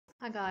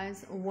Hi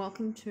guys,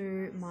 welcome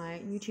to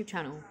my YouTube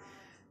channel.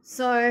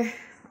 So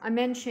I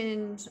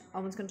mentioned I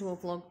was going to do a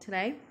vlog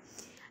today,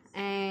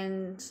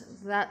 and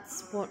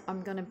that's what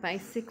I'm going to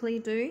basically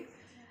do.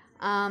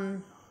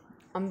 I'm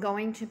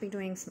going to be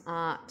doing some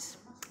art,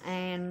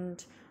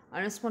 and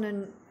I just want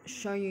to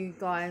show you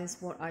guys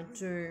what I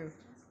do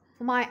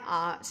for my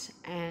art.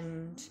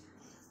 And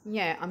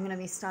yeah, I'm going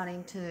to be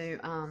starting to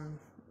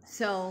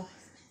sell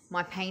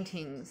my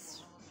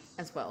paintings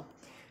as well.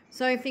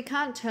 So if you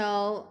can't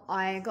tell,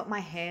 I got my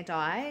hair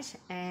dyed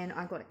and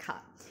I got it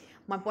cut.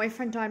 My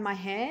boyfriend dyed my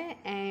hair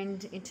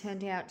and it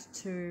turned out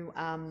to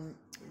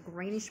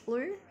greenish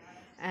blue,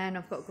 and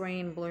I've got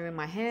green and blue in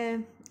my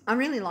hair. I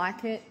really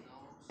like it,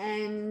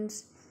 and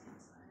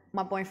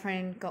my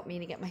boyfriend got me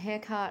to get my hair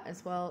cut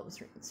as well.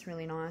 It's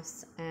really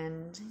nice,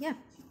 and yeah.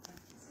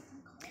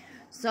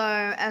 So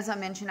as I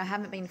mentioned, I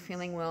haven't been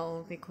feeling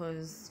well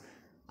because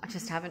I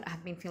just haven't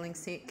been feeling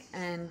sick,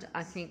 and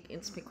I think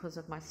it's because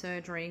of my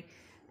surgery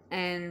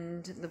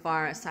and the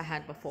virus I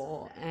had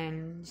before,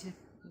 and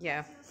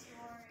yeah.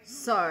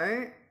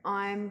 So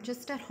I'm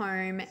just at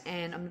home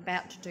and I'm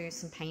about to do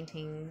some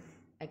painting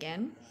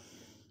again,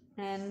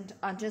 and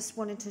I just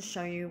wanted to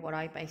show you what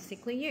I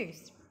basically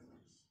use.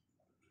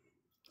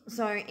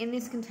 So in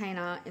this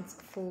container, it's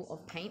full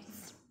of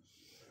paints.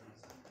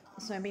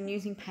 So I've been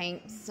using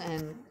paints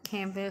and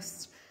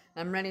canvas.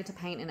 I'm ready to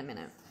paint in a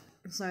minute.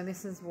 So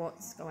this is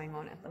what's going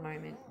on at the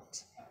moment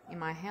in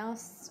my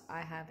house.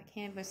 I have a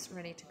canvas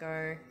ready to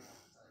go,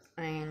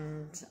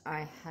 and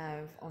I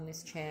have on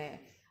this chair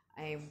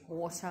a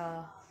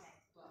water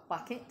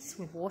bucket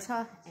with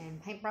water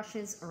and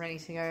paintbrushes ready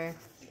to go,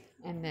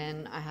 and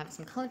then I have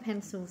some colored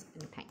pencils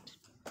and paint.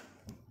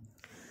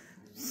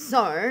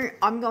 So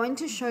I'm going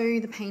to show you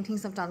the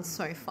paintings I've done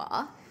so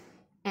far,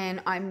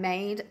 and I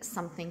made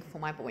something for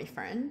my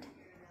boyfriend,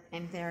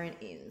 and there it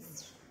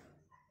is.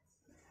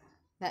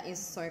 That is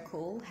so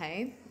cool,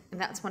 hey? And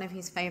that's one of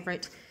his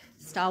favorite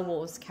Star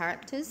Wars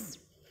characters,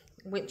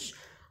 which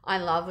I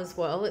love as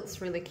well.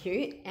 It's really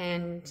cute,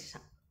 and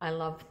I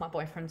love my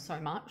boyfriend so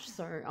much,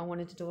 so I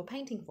wanted to do a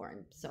painting for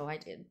him, so I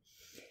did.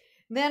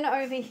 Then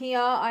over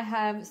here, I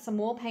have some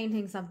more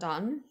paintings I've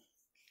done.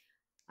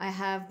 I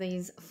have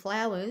these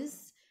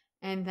flowers,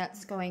 and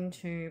that's going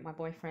to my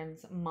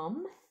boyfriend's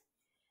mum.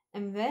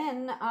 And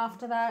then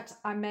after that,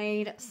 I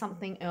made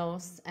something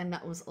else, and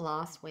that was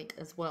last week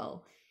as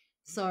well.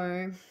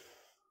 So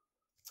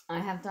I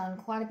have done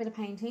quite a bit of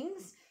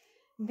paintings.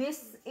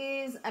 This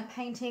is a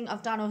painting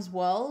I've done as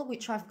well,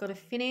 which I've got to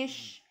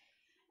finish.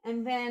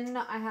 And then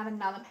I have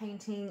another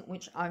painting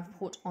which I've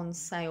put on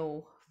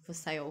sale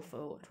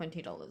for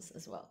 $20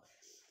 as well.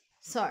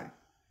 So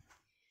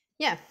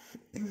yeah.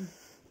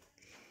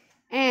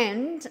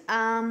 And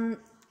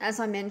as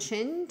I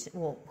mentioned,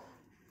 well,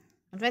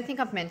 I don't think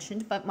I've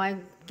mentioned, but my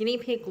guinea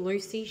pig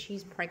Lucy,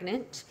 she's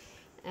pregnant,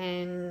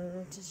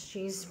 and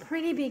she's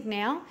pretty big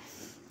now,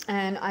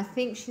 and I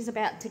think she's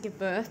about to give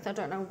birth. I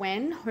don't know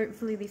when,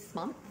 hopefully this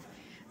month.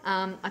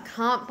 I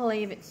can't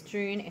believe it's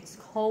June. It's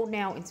cold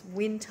now, it's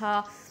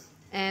winter,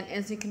 and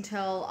as you can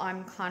tell,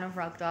 I'm kind of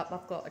rugged up.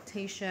 I've got a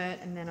t-shirt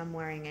and then I'm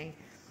wearing a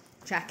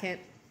jacket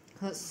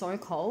because it's so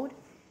cold.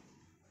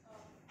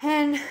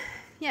 And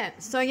yeah,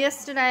 so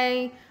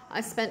yesterday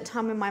I spent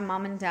time with my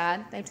mum and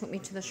dad. They took me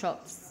to the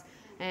shops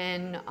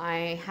and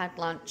I had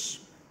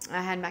lunch.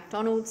 I had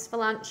McDonald's for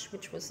lunch,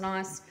 which was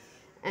nice,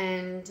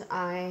 and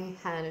I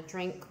had a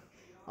drink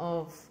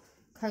of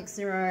Coke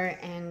Zero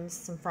and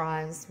some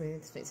fries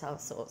with sweet sour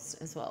sauce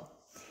as well.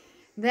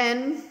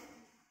 Then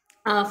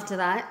after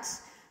that,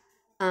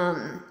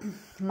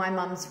 my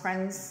mum's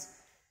friends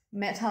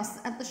met us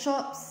at the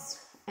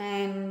shops,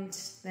 and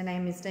their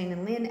name is Dean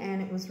and Lynn,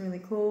 and it was really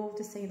cool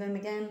to see them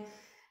again.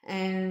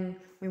 And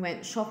we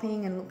went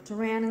shopping and looked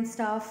around and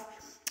stuff.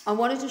 I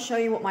wanted to show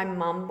you what my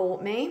mum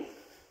bought me,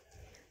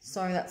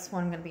 so that's what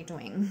I'm going to be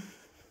doing.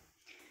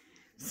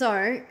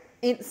 So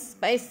it's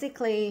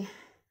basically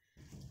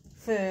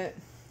for,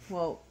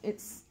 well,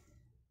 it's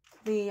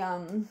the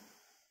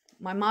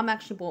my mum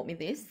actually bought me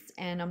this,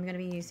 and I'm going to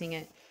be using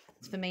it.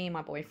 It's for me and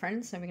my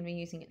boyfriend, so we're going to be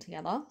using it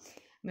together.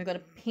 We've got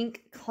a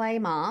pink clay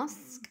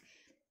mask,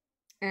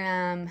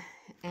 and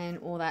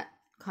all that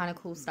kind of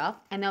cool stuff,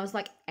 and that was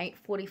like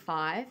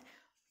 $8.45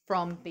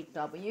 from Big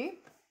W.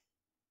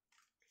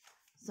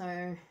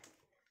 So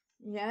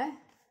yeah,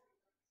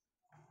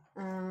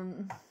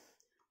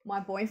 my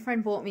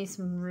boyfriend bought me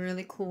some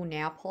really cool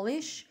nail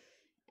polish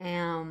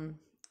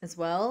as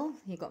well.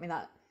 He got me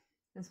that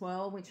as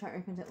well, which I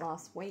opened it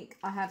last week.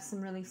 I have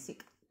some really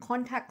sick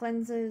contact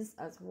lenses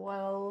as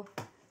well,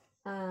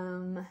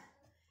 and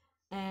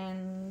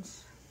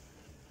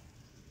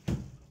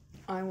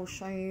I will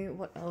show you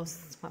what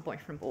else my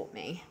boyfriend bought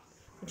me,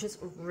 which is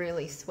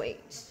really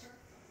sweet.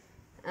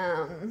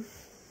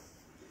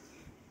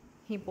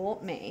 He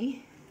bought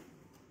me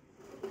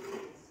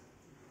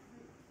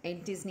a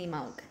Disney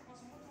mug.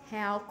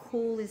 How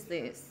cool is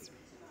this?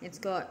 It's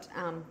got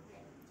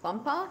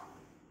bumper,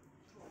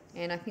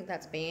 and I think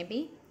that's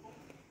Bambi.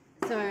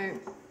 So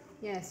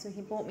yeah, so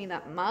he bought me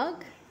that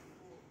mug,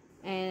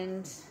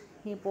 and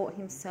he bought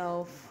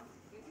himself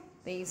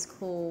these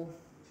cool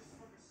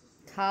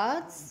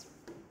cards,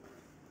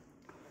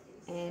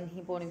 and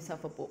he bought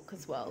himself a book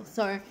as well.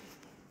 So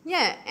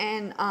yeah,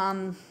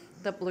 and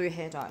the blue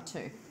hair dye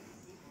too.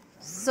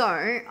 So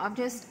I've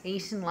just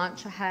eaten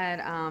lunch. I had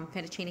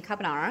fettuccine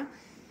carbonara,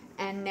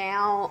 and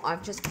now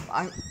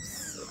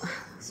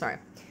sorry,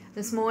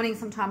 this morning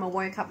sometime I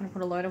woke up and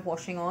put a load of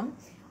washing on.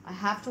 I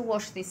have to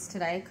wash this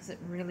today because it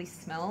really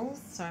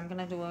smells, so I'm going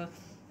to do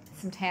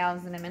some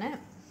towels in a minute.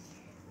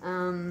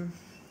 So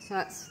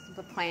that's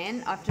the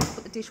plan. I've just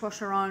put the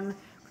dishwasher on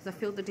because I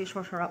filled the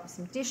dishwasher up with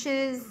some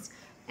dishes,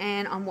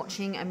 and I'm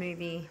watching a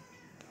movie,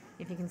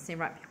 if you can see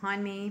right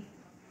behind me.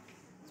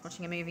 I'm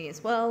watching a movie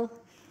as well.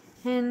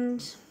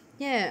 And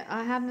yeah,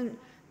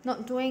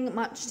 not doing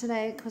much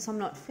today because I'm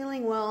not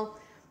feeling well,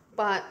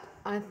 but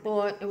I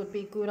thought it would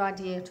be a good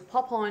idea to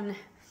pop on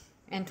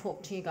and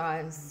talk to you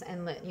guys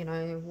and let you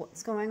know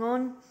what's going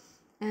on,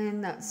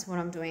 and that's what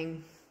I'm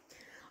doing.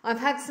 I've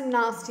had some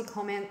nasty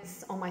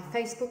comments on my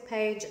Facebook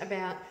page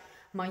about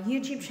my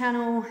YouTube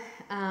channel,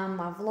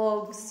 my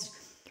vlogs,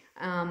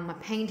 my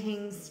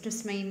paintings,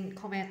 just mean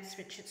comments,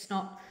 which it's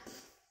not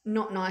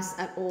nice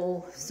at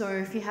all. So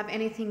if you have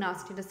anything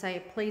nasty to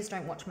say, please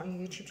don't watch my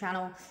YouTube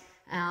channel,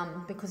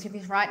 because if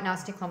you write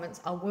nasty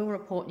comments, I will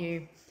report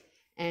you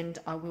and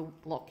I will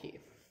block you.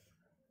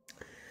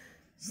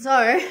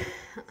 So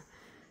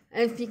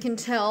if you can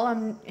tell,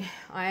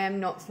 I am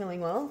not feeling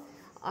well.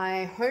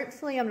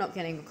 Hopefully I'm not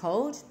getting a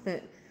cold,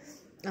 but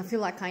I feel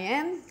like I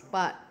am.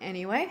 But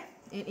anyway,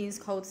 it is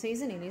cold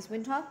season, it is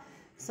winter.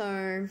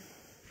 So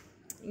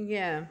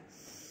yeah,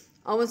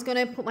 I was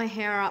going to put my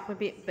hair up a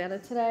bit better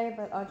today,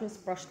 but I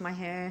just brushed my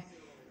hair.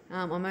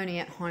 I'm only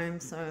at home,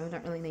 so I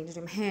don't really need to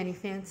do my hair any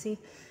fancy.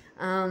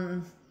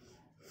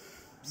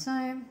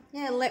 So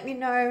yeah, let me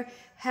know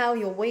how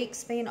your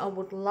week's been. I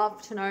would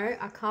love to know.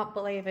 I can't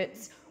believe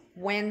it's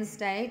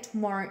Wednesday.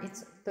 Tomorrow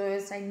it's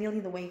Thursday,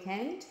 nearly the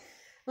weekend.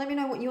 Let me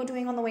know what you're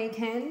doing on the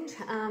weekend.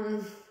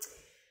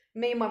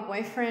 Me and my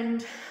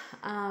boyfriend,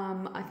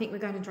 I think we're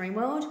going to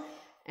Dreamworld,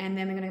 and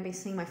then we're going to be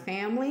seeing my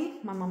family,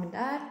 my mum and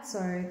dad.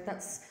 So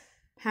that's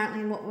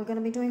apparently what we're going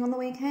to be doing on the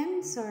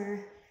weekend. So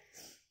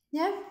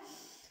yeah.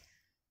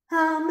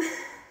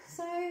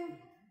 So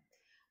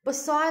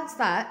besides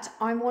that,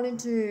 I'm going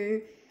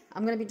to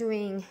be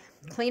doing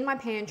clean my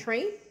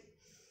pantry,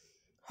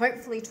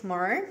 hopefully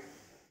tomorrow.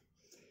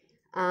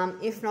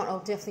 If not, I'll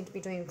definitely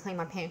be doing clean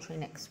my pantry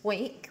next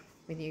week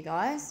with you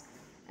guys.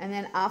 And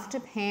then after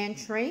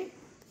pantry,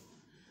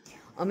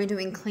 I'll be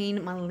doing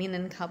clean my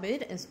linen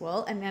cupboard as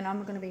well. And then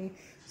I'm going to be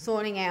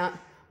sorting out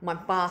my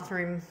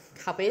bathroom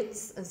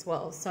cupboards as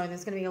well. So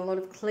there's going to be a lot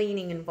of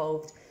cleaning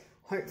involved,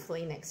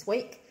 hopefully next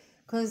week.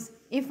 Because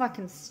if I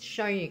can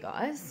show you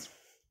guys,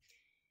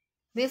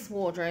 this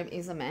wardrobe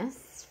is a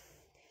mess.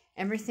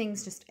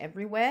 Everything's just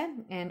everywhere,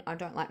 and I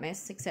don't like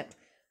mess, except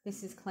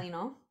this is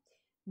cleaner.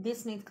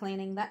 This needs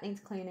cleaning, that needs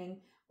cleaning,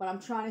 but I'm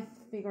trying to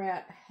figure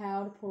out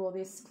how to put all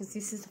this, because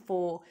this is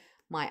for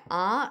my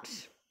art,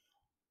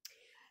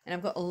 and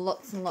I've got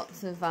lots and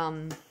lots of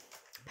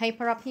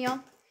paper up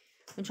here,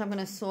 which I'm going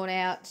to sort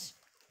out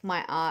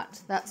my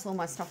art. That's all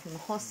my stuff from the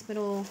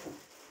hospital.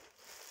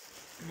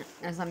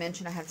 As I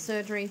mentioned, I had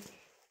surgery,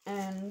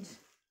 and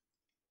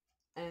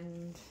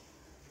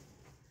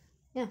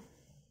yeah.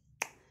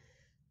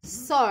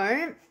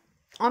 So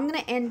I'm going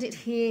to end it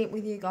here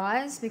with you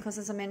guys, because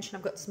as I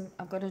mentioned,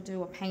 I've got to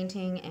do a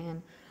painting,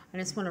 and I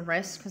just want to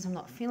rest because I'm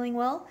not feeling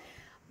well.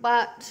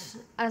 But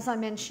as I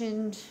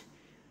mentioned,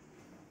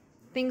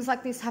 things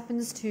like this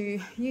happens to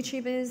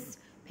YouTubers.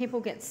 People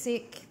get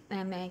sick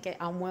and they get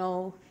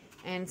unwell,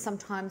 and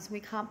sometimes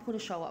we can't put a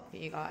show up for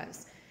you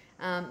guys.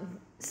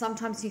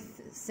 Sometimes you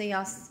see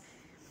us,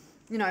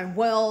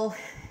 well,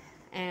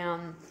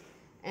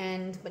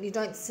 but you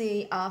don't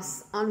see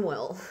us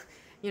unwell.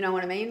 You know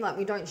what I mean? Like,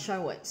 we don't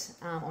show it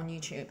on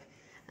YouTube.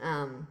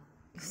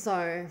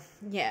 So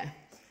yeah.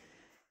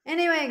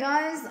 Anyway,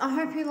 guys, I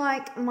hope you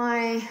like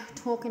my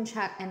talk and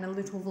chat and a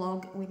little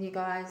vlog with you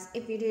guys.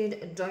 If you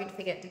did, don't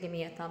forget to give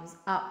me a thumbs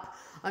up.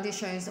 I do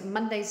shows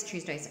Mondays,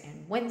 Tuesdays,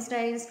 and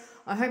Wednesdays.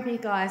 I hope you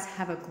guys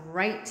have a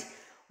great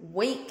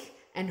week,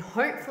 and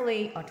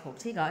hopefully I'll talk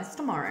to you guys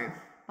tomorrow.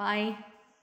 Bye.